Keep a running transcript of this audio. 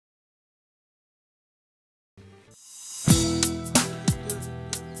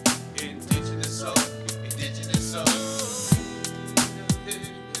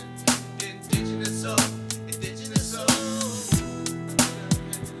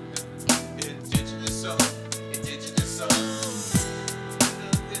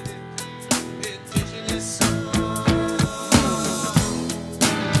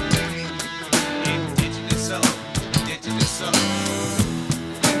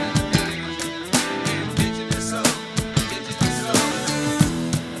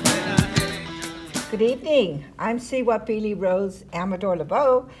Good evening. I'm Cihuapilli Rose Amador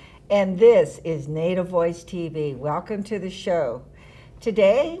LeBeau, and this is Native Voice TV. Welcome to the show.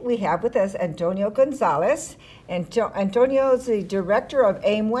 Today we have with us Antonio Gonzales. Antonio is the director of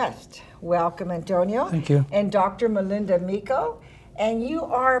AIM West. Welcome, Antonio. Thank you. And Dr. Melinda Micco. And you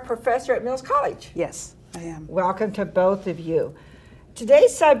are a professor at Mills College. Yes, I am. Welcome to both of you.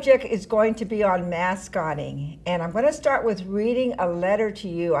 Today's subject is going to be on mascoting, and I'm going to start with reading a letter to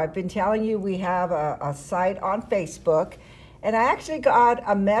you. I've been telling you we have a site on Facebook, and I actually got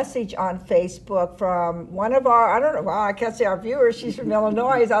a message on Facebook from one of our, I don't know, well, I can't say our viewers, she's from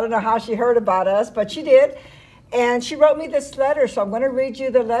Illinois. I don't know how she heard about us, but she did. And she wrote me this letter, so I'm going to read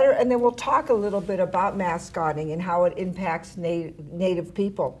you the letter, and then we'll talk a little bit about mascoting and how it impacts Native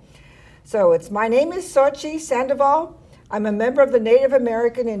people. So my name is Xochitl Sandoval. I'm a member of the Native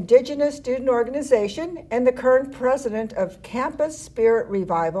American Indigenous Student Organization and the current president of Campus Spirit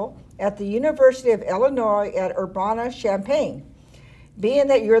Revival at the University of Illinois at Urbana-Champaign. Being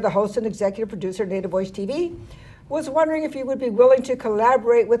that you're the host and executive producer of Native Voice TV, was wondering if you would be willing to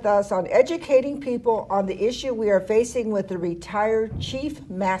collaborate with us on educating people on the issue we are facing with the retired chief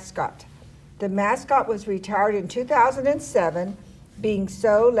mascot. The mascot was retired in 2007. Being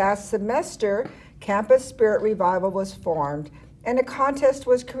so, last semester, Campus Spirit Revival was formed, and a contest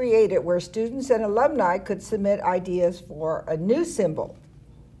was created where students and alumni could submit ideas for a new symbol.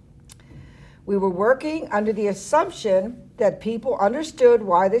 We were working under the assumption that people understood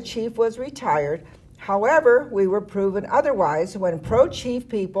why the chief was retired. However, we were proven otherwise when pro-chief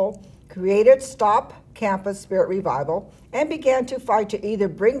people created Stop Campus Spirit Revival and began to fight to either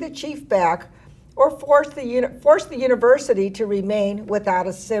bring the chief back or force the university to remain without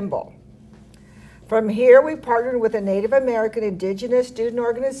a symbol. From here, we partnered with a Native American Indigenous Student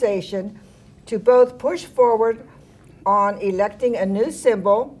Organization to both push forward on electing a new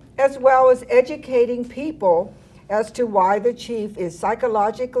symbol, as well as educating people as to why the chief is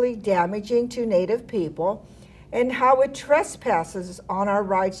psychologically damaging to Native people and how it trespasses on our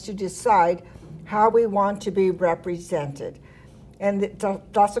rights to decide how we want to be represented. And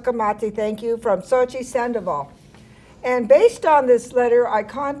Dasakamati, thank you, from Xochitl Sandoval. And based on this letter, I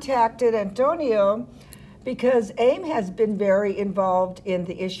contacted Antonio because AIM has been very involved in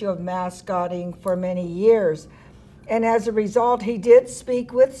the issue of mascoting for many years. And as a result, he did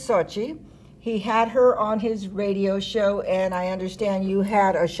speak with Xochitl. He had her on his radio show, and I understand you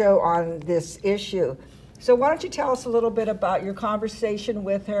had a show on this issue. So why don't you tell us a little bit about your conversation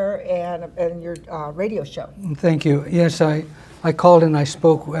with her and your radio show? Thank you. Yes, I called and I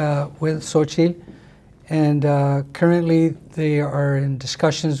spoke with Xochitl. And currently they are in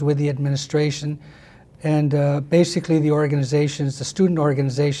discussions with the administration, and basically the organizations, the student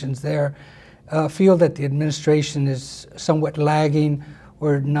organizations there, feel that the administration is somewhat lagging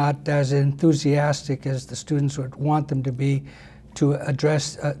or not as enthusiastic as the students would want them to be to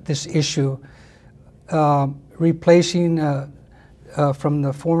address this issue. Replacing from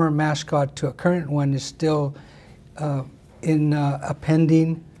the former mascot to a current one is still in a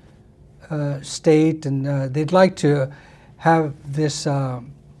pending state, and they'd like to have this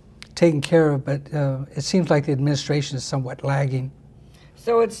taken care of, but it seems like the administration is somewhat lagging.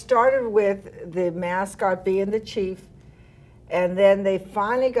 So it started with the mascot being the chief, and then they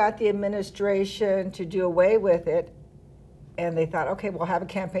finally got the administration to do away with it, and they thought, okay, we'll have a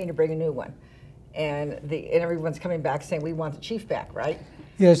campaign to bring a new one. And everyone's coming back saying, we want the chief back, right?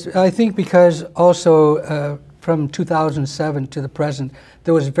 Yes, I think because also from 2007 to the present,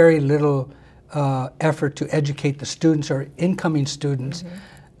 there was very little effort to educate the students or incoming students.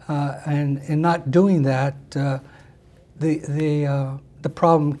 And in not doing that, the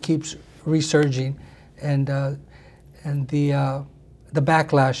problem keeps resurging, and the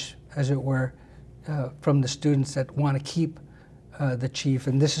backlash, as it were, from the students that want to keep the chief.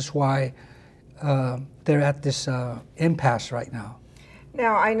 And this is why they're at this impasse right now.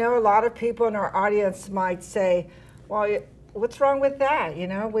 Now, I know a lot of people in our audience might say, well, what's wrong with that? You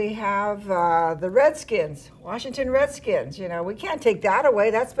know, we have the Redskins, Washington Redskins. You know, we can't take that away.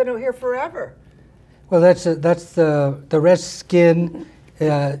 That's been here forever. Well, that's the Redskin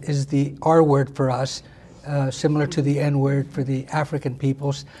is the R word for us, similar to the N word for the African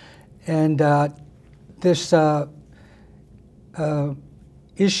peoples. And this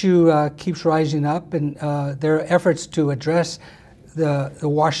issue keeps rising up, and there are efforts to address the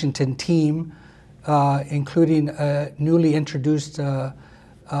Washington team, including a newly introduced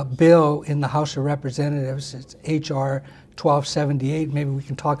bill in the House of Representatives. It's H.R. 1278. Maybe we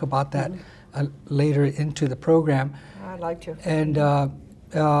can talk about that later into the program. I'd like to. And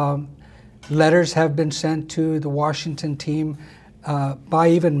letters have been sent to the Washington team by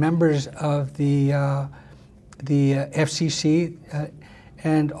even members of the FCC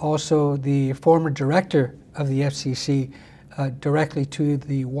and also the former director of the FCC directly to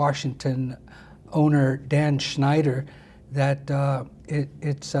the Washington owner, Dan Schneider, that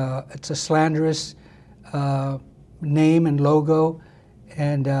it's a slanderous name and logo,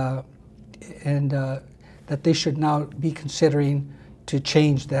 and that they should now be considering to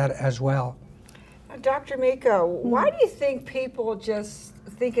change that as well. Dr. Micco, why do you think people just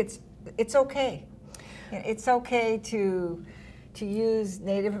think it's okay? It's okay to use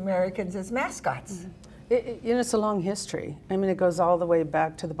Native Americans as mascots? It's a long history. I mean, it goes all the way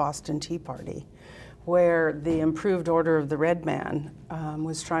back to the Boston Tea Party, where the improved order of the red man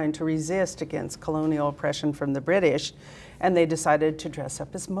was trying to resist against colonial oppression from the British, and they decided to dress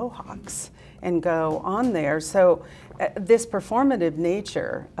up as Mohawks and go on there. So this performative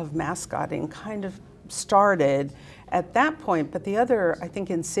nature of mascotting kind of started at that point, but the other, I think,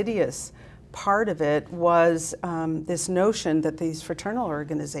 insidious part of it was this notion that these fraternal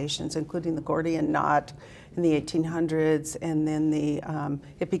organizations, including the Gordian Knot in the 1800s, and then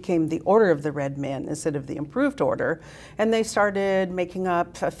it became the Order of the Red Men instead of the Improved Order, and they started making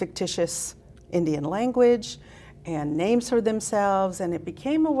up a fictitious Indian language and names for themselves, and it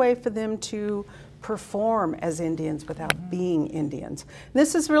became a way for them to perform as Indians without being Indians.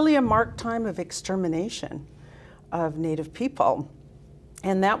 This is really a marked time of extermination of Native people.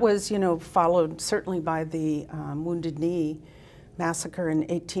 And that was, followed certainly by the Wounded Knee massacre in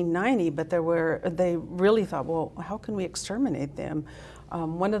 1890, but they really thought, well, how can we exterminate them?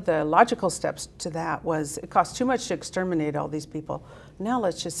 One of the logical steps to that was it cost too much to exterminate all these people. Now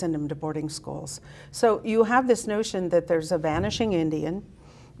let's just send them to boarding schools. So you have this notion that there's a vanishing Indian,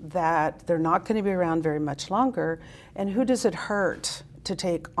 that they're not going to be around very much longer, and who does it hurt to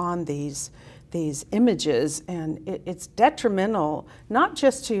take on these images? And it's detrimental not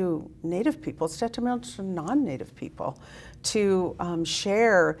just to Native people, it's detrimental to non-Native people to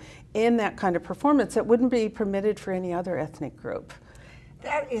share in that kind of performance that wouldn't be permitted for any other ethnic group.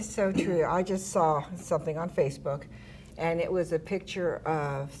 That is so true. I just saw something on Facebook, and it was a picture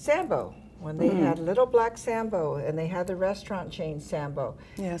of Sambo, when they had Little Black Sambo, and they had the restaurant chain Sambo.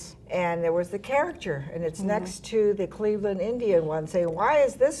 Yes. And there was the character, and it's next to the Cleveland Indian one, saying, why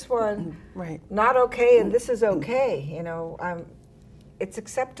is this one not okay and this is okay? It's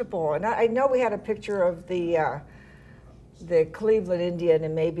acceptable. And I know we had a picture of the Cleveland Indian,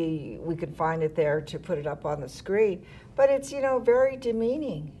 and maybe we could find it there to put it up on the screen. But it's, very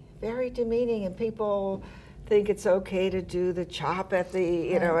demeaning, and people think it's okay to do the chop at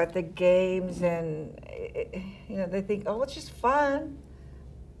the at the games, and they think, oh, it's just fun.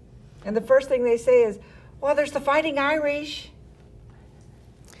 And the first thing they say is, well, there's the Fighting Irish.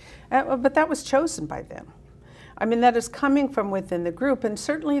 But that was chosen by them. I mean, that is coming from within the group, and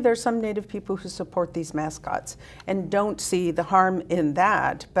certainly there's some Native people who support these mascots and don't see the harm in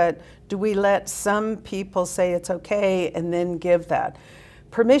that. But do we let some people say it's okay and then give that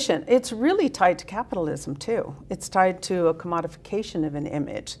permission? It's really tied to capitalism too. It's tied to a commodification of an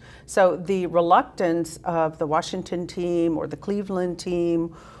image. So the reluctance of the Washington team or the Cleveland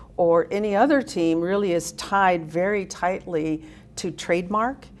team or any other team really is tied very tightly to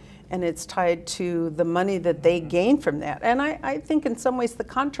trademark, and it's tied to the money that they gain from that. And I think in some ways the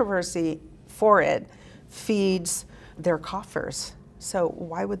controversy for it feeds their coffers. So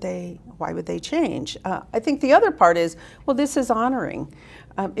why would they change? I think the other part is, well, this is honoring.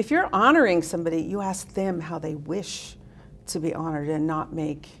 If you're honoring somebody, you ask them how they wish to be honored and not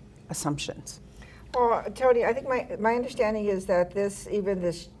make assumptions. Well, Tony, I think my understanding is that this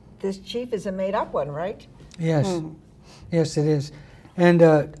chief is a made-up one, right? Yes, yes, it is. And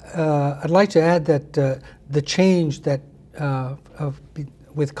I'd like to add that the change that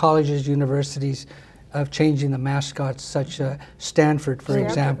with colleges, universities, of changing the mascots, such Stanford, for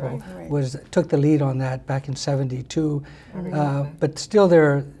example, took the lead on that back in '72. But still,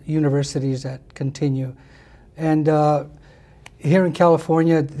 there are universities that continue. And here in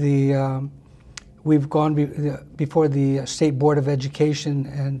California, we've gone before the State Board of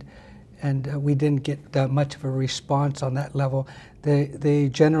Education, and we didn't get that much of a response on that level. They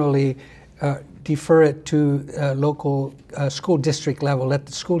generally defer it to local school district level, let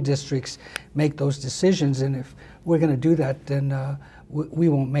the school districts make those decisions, and if we're going to do that, then we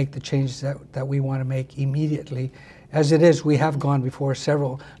won't make the changes that we want to make immediately. As it is, we have gone before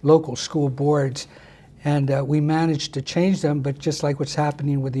several local school boards, and we managed to change them, but just like what's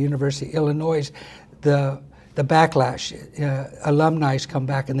happening with the University of Illinois, the backlash, alumni come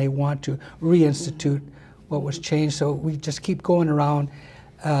back and they want to reinstitute what was changed, so we just keep going around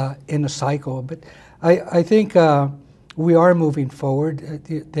in a cycle. But I think we are moving forward.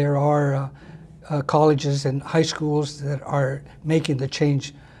 There are colleges and high schools that are making the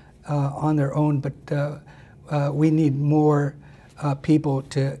change on their own, but we need more people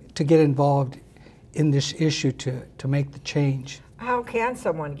to get involved in this issue to make the change. How can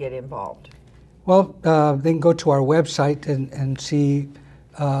someone get involved? Well, they can go to our website and see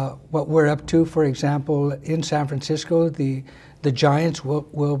what we're up to. For example, in San Francisco, the Giants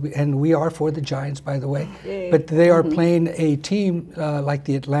will be, and we are for the Giants, by the way, but they are playing a team like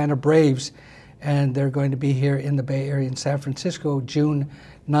the Atlanta Braves, and they're going to be here in the Bay Area in San Francisco, June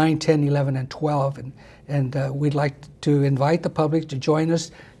 9, 10, 11, and 12. And we'd like to invite the public to join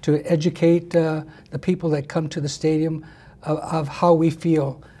us to educate the people that come to the stadium of how we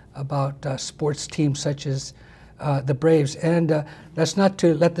feel about sports teams such as the Braves. And that's not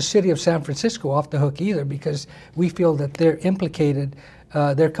to let the city of San Francisco off the hook either, because we feel that they're implicated,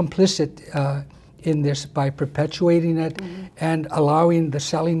 they're complicit in this by perpetuating it and allowing the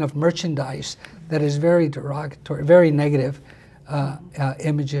selling of merchandise that is very derogatory, very negative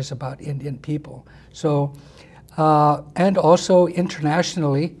images about Indian people. So, and also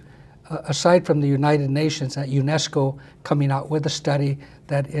internationally, aside from the United Nations, UNESCO coming out with a study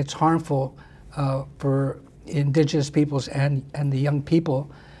that it's harmful for indigenous peoples and the young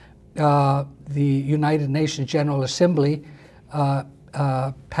people, the United Nations General Assembly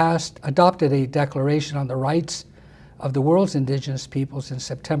adopted a declaration on the rights of the world's indigenous peoples in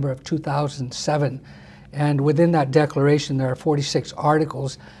September of 2007. And within that declaration, there are 46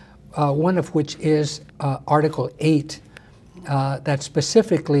 articles, one of which is Article 8, that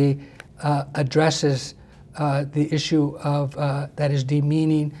specifically addresses the issue of that is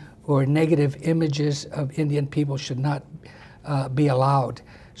demeaning or negative images of Indian people should not be allowed.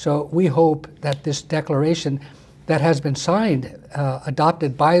 So we hope that this declaration that has been signed,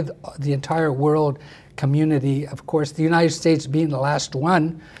 adopted by the entire world community, of course, the United States being the last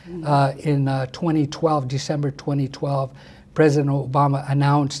one, in 2012, December 2012, President Obama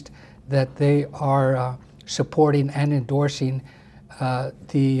announced that they are supporting and endorsing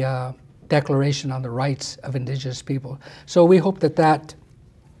the Declaration on the Rights of Indigenous People. So we hope that that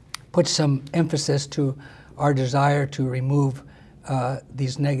puts some emphasis to our desire to remove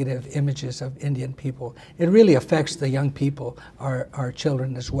these negative images of Indian people. It really affects the young people, our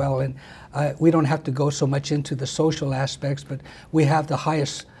children as well. And we don't have to go so much into the social aspects, but we have the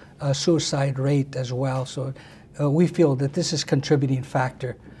highest suicide rate as well. So we feel that this is a contributing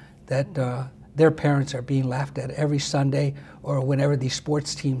factor, that their parents are being laughed at every Sunday or whenever these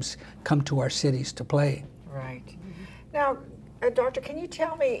sports teams come to our cities to play. Right. Now, Doctor, can you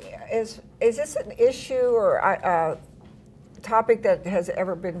tell me, is this an issue or a topic that has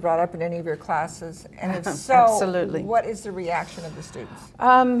ever been brought up in any of your classes? And if so, absolutely. What is the reaction of the students?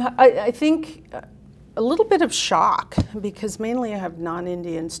 I think a little bit of shock, because mainly I have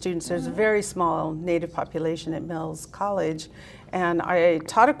non-Indian students. There's a very small Native population at Mills College, and I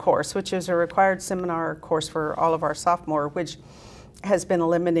taught a course, which is a required seminar course for all of our sophomore, which has been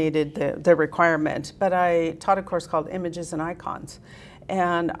eliminated, the requirement. But I taught a course called Images and Icons.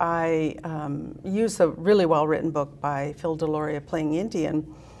 And I used a really well-written book by Phil Deloria, Playing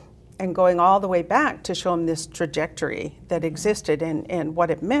Indian, and going all the way back to show him this trajectory that existed and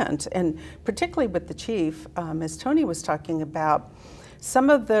what it meant. And particularly with the chief, as Tony was talking about, some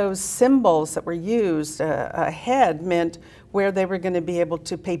of those symbols that were used ahead meant where they were going to be able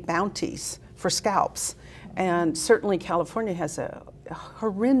to pay bounties for scalps. And certainly California has a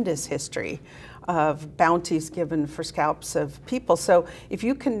horrendous history of bounties given for scalps of people. So if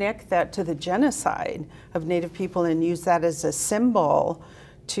you connect that to the genocide of Native people and use that as a symbol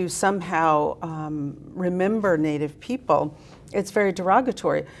to somehow remember Native people, it's very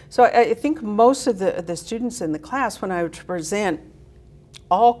derogatory. So I think most of the students in the class, when I would present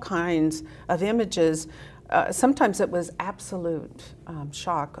all kinds of images, sometimes it was absolute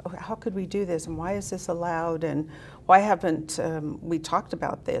shock. Oh, how could we do this? And why is this allowed? And why haven't we talked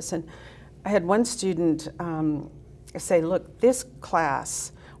about this? And I had one student say, look, this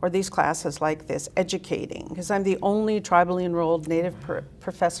class, or these classes like this, educating, because I'm the only tribally enrolled Native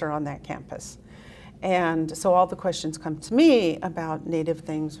professor on that campus. And so all the questions come to me about Native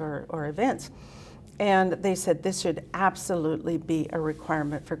things or events. And they said this should absolutely be a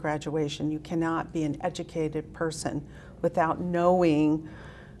requirement for graduation. You cannot be an educated person without knowing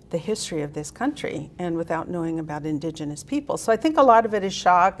the history of this country and without knowing about indigenous people. So I think a lot of it is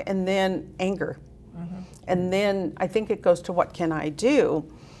shock and then anger. And then I think it goes to what can I do?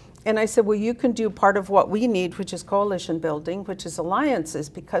 And I said, well, you can do part of what we need, which is coalition building, which is alliances,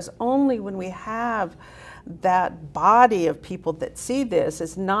 because only when we have that body of people that see this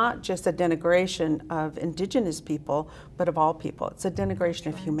is not just a denigration of indigenous people, but of all people. It's a denigration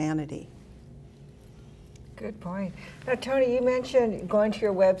of humanity. Good point. Now, Tony, you mentioned going to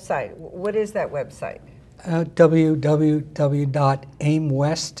your website. What is that website?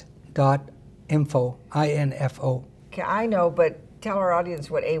 www.aimwest.info, I-N-F-O. Okay, I know, but tell our audience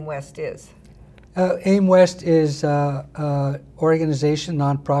what AIM West is. AIM West is an organization,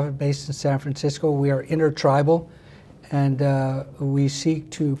 nonprofit based in San Francisco. We are intertribal, and we seek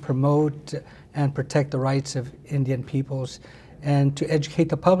to promote and protect the rights of Indian peoples and to educate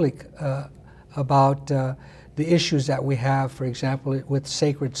the public about the issues that we have, for example, with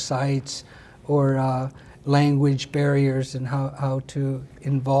sacred sites or language barriers and how to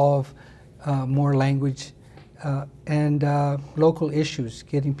involve more language and local issues,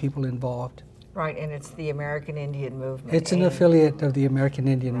 getting people involved. Right, and it's the American Indian Movement. It's an affiliate of the American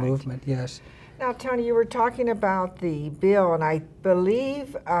Indian Movement, yes. Now, Tony, you were talking about the bill, and I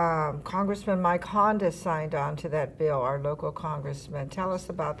believe Congressman Mike Honda signed on to that bill, our local congressman. Tell us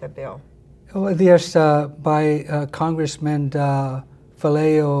about the bill. Well, yes, by Congressman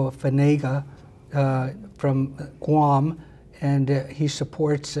Faleo Fanega from Guam, and he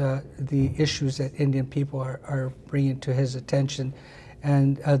supports the issues that Indian people are bringing to his attention.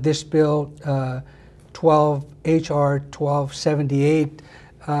 And this bill, HR 1278,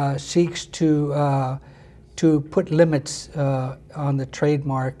 seeks to put limits on the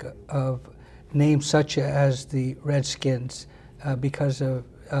trademark of names such as the Redskins because of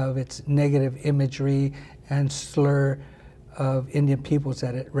its negative imagery and slur of Indian peoples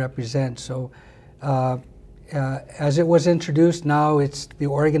that it represents. So as it was introduced, now it's the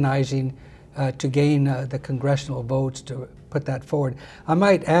organizing to gain the congressional votes to put that forward. I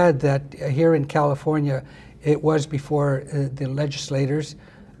might add that here in California, it was before the legislators,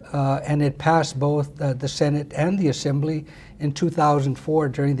 and it passed both the Senate and the Assembly in 2004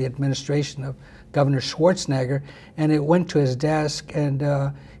 during the administration of Governor Schwarzenegger, and it went to his desk, and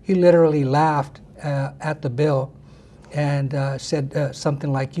he literally laughed at the bill and said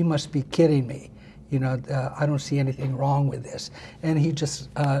something like, "You must be kidding me. You know, I don't see anything wrong with this." And he just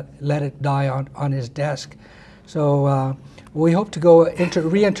let it die on his desk. So we hope to go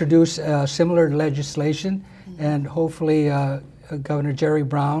reintroduce similar legislation, and hopefully Governor Jerry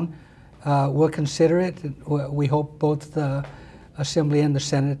Brown will consider it. We hope both the Assembly and the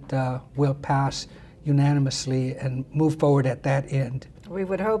Senate will pass unanimously and move forward at that end. We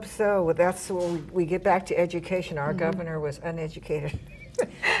would hope so. That's when we get back to education. Our governor was uneducated.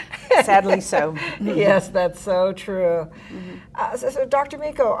 Sadly so. Yes, that's so true. So Dr.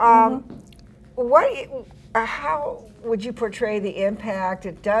 Micco, how would you portray the impact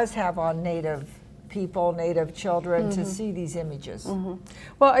it does have on Native people, Native children, to see these images?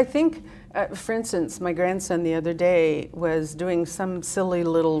 Well, I think, for instance, my grandson the other day was doing some silly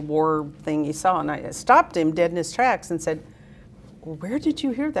little war thing he saw, and I stopped him dead in his tracks and said, "Well, where did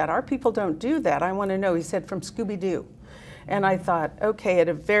you hear that? Our people don't do that. I want to know." He said, "From Scooby-Doo." And I thought, okay,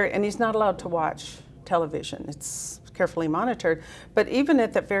 and he's not allowed to watch television. It's carefully monitored. But even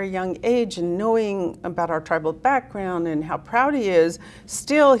at that very young age, and knowing about our tribal background and how proud he is,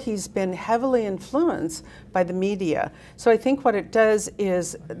 still he's been heavily influenced by the media. So I think what it does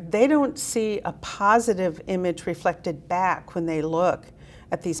is they don't see a positive image reflected back when they look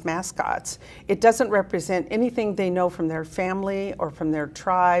at these mascots. It doesn't represent anything they know from their family or from their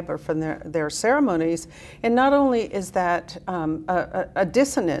tribe or from their ceremonies. And not only is that a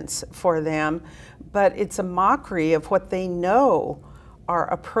dissonance for them, but it's a mockery of what they know are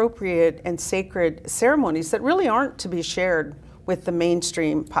appropriate and sacred ceremonies that really aren't to be shared with the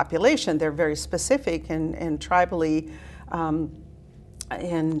mainstream population. They're very specific and tribally,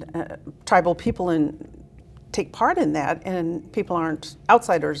 tribal people take part in that, and people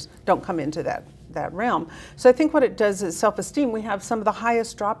outsiders don't come into that realm. So I think what it does is self-esteem. We have some of the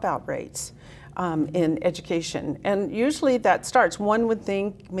highest dropout rates in education, and usually that starts, one would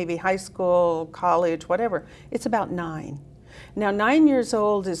think maybe high school, college, whatever. It's about 9. Now 9 years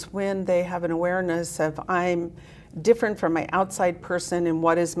old is when they have an awareness of, I'm different from my outside person, and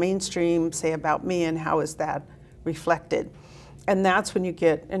what is mainstream say about me, and how is that reflected. And that's when you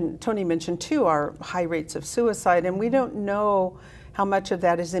get, and Tony mentioned too, our high rates of suicide, and we don't know how much of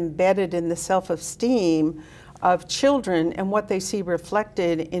that is embedded in the self-esteem of children and what they see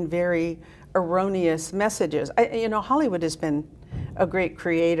reflected in very erroneous messages. You know, Hollywood has been a great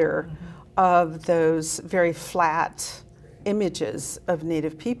creator of those very flat images of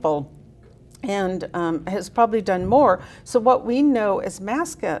Native people, and has probably done more. So what we know as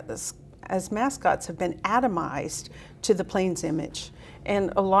mascots have been atomized to the Plains image.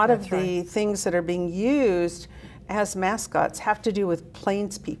 And a lot That's of the right. things that are being used as mascots have to do with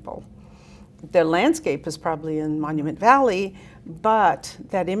Plains people. The landscape is probably in Monument Valley, but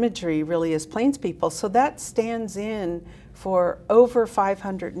that imagery really is Plains people. So that stands in for over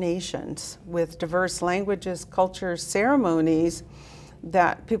 500 nations with diverse languages, cultures, ceremonies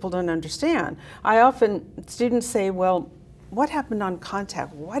that people don't understand. Students say, well, what happened on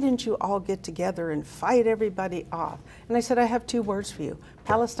contact? Why didn't you all get together and fight everybody off? And I said, I have two words for you,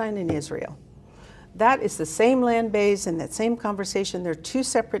 Palestine and Israel. That is the same land base and that same conversation. They're two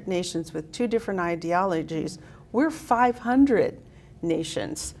separate nations with two different ideologies. We're 500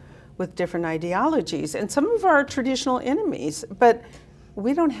 nations with different ideologies, and some of our traditional enemies, but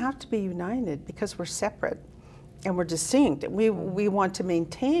we don't have to be united because we're separate and we're distinct. We want to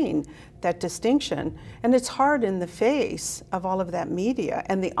maintain that distinction, and it's hard in the face of all of that media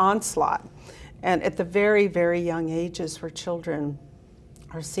and the onslaught. And at the very, very young ages where children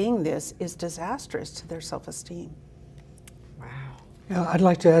are seeing this is disastrous to their self-esteem. Wow. Yeah, I'd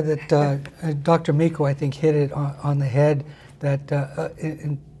like to add that Dr. Micco, I think, hit it on the head, that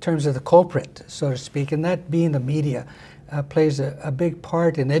in terms of the culprit, so to speak, and that being the media plays a big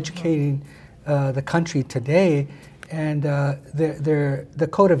part in educating the country today, and the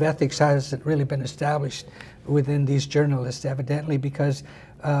code of ethics hasn't really been established within these journalists, evidently, because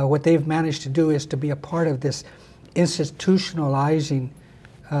what they've managed to do is to be a part of this institutionalizing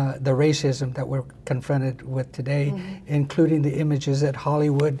the racism that we're confronted with today, including the images that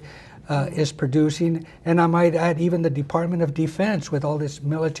Hollywood is producing, and I might add even the Department of Defense with all this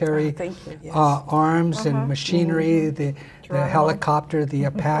military arms and machinery, the helicopter, the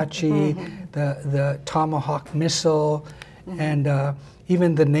Apache, the Tomahawk missile, and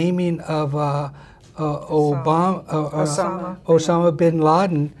even the naming of Osama bin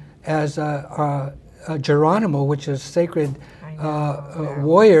Laden as Geronimo, which is sacred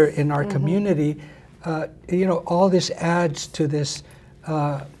warrior in our community. You know, all this adds to this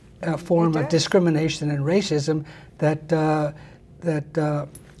form of discrimination and racism that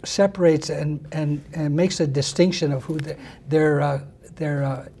separates and makes a distinction of who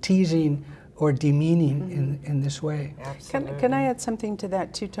they're teasing or demeaning in this way. Can I add something to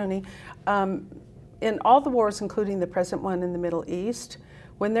that too, Tony? In all the wars, including the present one in the Middle East,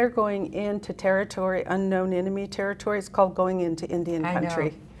 when they're going into territory, unknown enemy territory, it's called going into Indian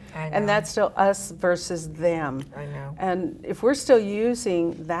country. I know. And that's still us versus them. I know. And if we're still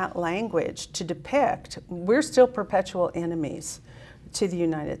using that language to depict, we're still perpetual enemies to the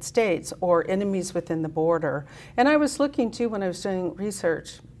United States or enemies within the border. And I was looking too when I was doing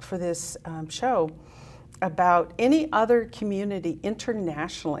research for this show about any other community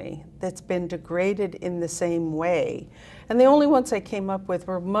internationally that's been degraded in the same way. And the only ones I came up with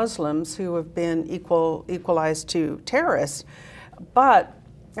were Muslims who have been equalized to terrorists. But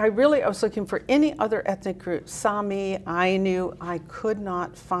I was looking for any other ethnic group, Sami, Ainu. I could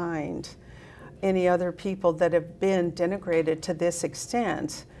not find any other people that have been denigrated to this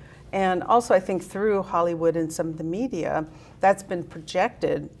extent. And also I think through Hollywood and some of the media, that's been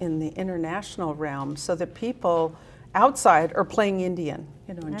projected in the international realm so that people outside are playing Indian,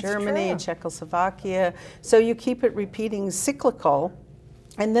 you know, in Germany, Czechoslovakia. So you keep it repeating cyclical,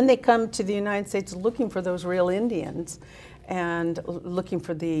 and then they come to the United States looking for those real Indians and looking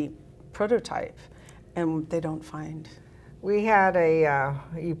for the prototype, and they don't find. We had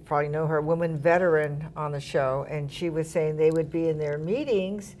you probably know her, a woman veteran on the show, and she was saying they would be in their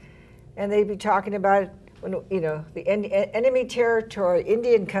meetings and they'd be talking about, you know, the enemy territory,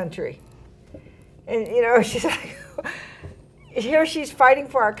 Indian country. And, you know, she's like, here she's fighting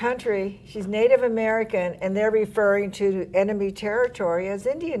for our country, she's Native American, and they're referring to enemy territory as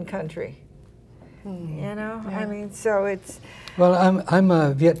Indian country. You know, I mean, so it's... Well, I'm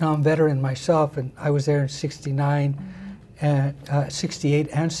a Vietnam veteran myself, and I was there in 69, and 68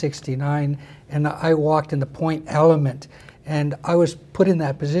 and 69, and I walked in the point element, and I was put in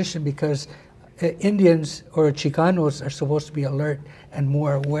that position because Indians or Chicanos are supposed to be alert and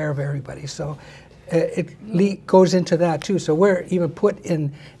more aware of everybody. So it goes into that too. So we're even put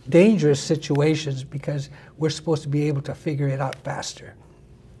in dangerous situations because we're supposed to be able to figure it out faster.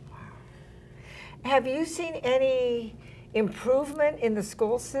 Have you seen any improvement in the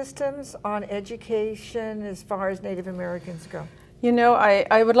school systems on education as far as Native Americans go? You know,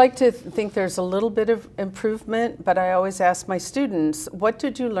 I would like to think there's a little bit of improvement, but I always ask my students, what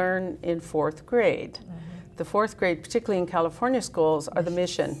did you learn in 4th grade? The 4th grade, particularly in California schools, are the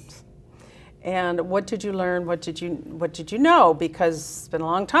missions. And what did you learn? What did you know? Because it's been a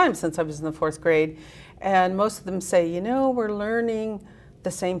long time since I was in the 4th grade. And most of them say, you know, we're learning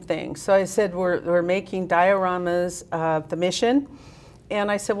the same thing. So I said we're making dioramas of the mission, And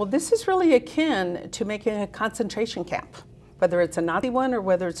I said, well, this is really akin to making a concentration camp, whether it's a Nazi one or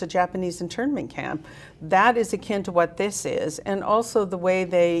whether it's a Japanese internment camp. That is akin to what this is. And also the way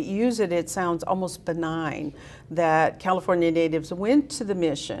they use it, it sounds almost benign, that California natives went to the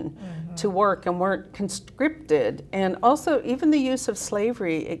mission to work and weren't conscripted. And also even the use of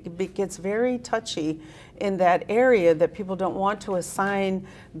slavery, it gets very touchy in that area, that people don't want to assign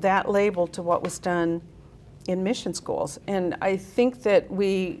that label to what was done in mission schools. And I think that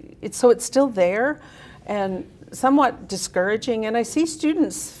it's still there and somewhat discouraging. And I see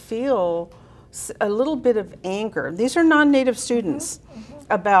students feel a little bit of anger. These are non-native students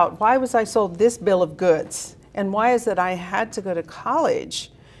about, why was I sold this bill of goods? And why is it I had to go to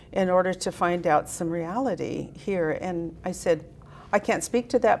college in order to find out some reality here? And I said, I can't speak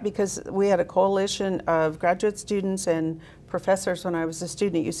to that, because we had a coalition of graduate students and professors when I was a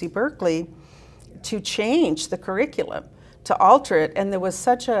student at UC Berkeley to change the curriculum, to alter it. And there was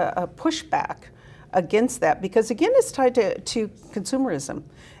such a pushback against that, because again, it's tied to consumerism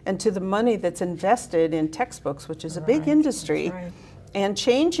and to the money that's invested in textbooks, which is a big industry. And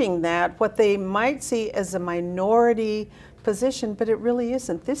changing that, what they might see as a minority position, but it really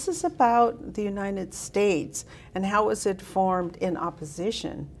isn't. This is about the United States and how was it formed in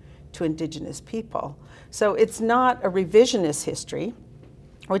opposition to indigenous people. So it's not a revisionist history,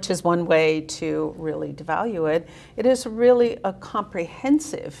 which is one way to really devalue it. It is really a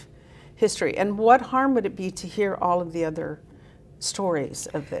comprehensive history. And what harm would it be to hear all of the other stories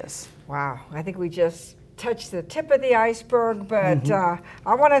of this? Wow, I think we just touched the tip of the iceberg, but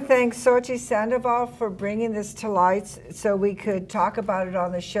I want to thank Xochitl Sandoval for bringing this to light so we could talk about it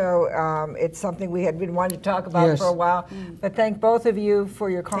on the show. It's something we had been wanting to talk about for a while, but thank both of you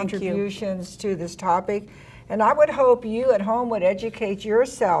for your contributions to this topic. And I would hope you at home would educate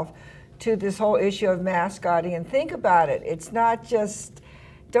yourself to this whole issue of mascotting and think about it. It's not just,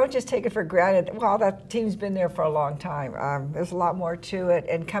 don't just take it for granted. Well, that team's been there for a long time. There's a lot more to it.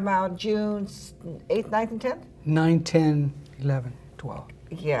 And come out June 8th, 9th, and 10th? 9, 10, 11, 12.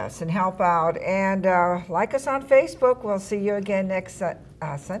 Yes, and help out. And like us on Facebook. We'll see you again next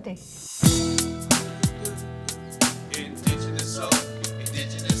Sunday.